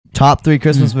Top 3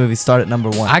 Christmas movies. Start at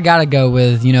number 1. I gotta go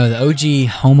with the OG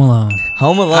Home Alone.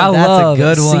 Home Alone. I That's love a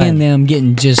good one. seeing them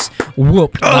getting just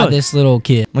whooped by this little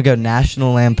kid. I'm gonna go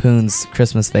National Lampoon's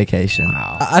Christmas Vacation.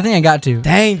 I think I got to.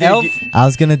 Dang, dude. Elf. I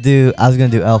was gonna do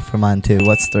Elf for mine too.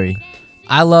 What's 3?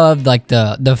 I loved like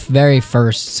the very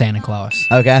first Santa Claus.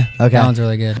 Okay. That one's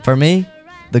really good. For me,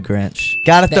 The Grinch.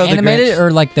 Gotta The throw the animated Grinch.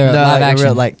 or like the No, live action?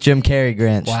 real, like Jim Carrey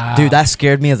Grinch. Wow. Dude, that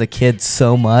scared me as a kid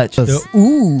so much.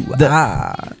 Ooh,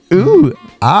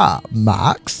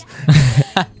 Max.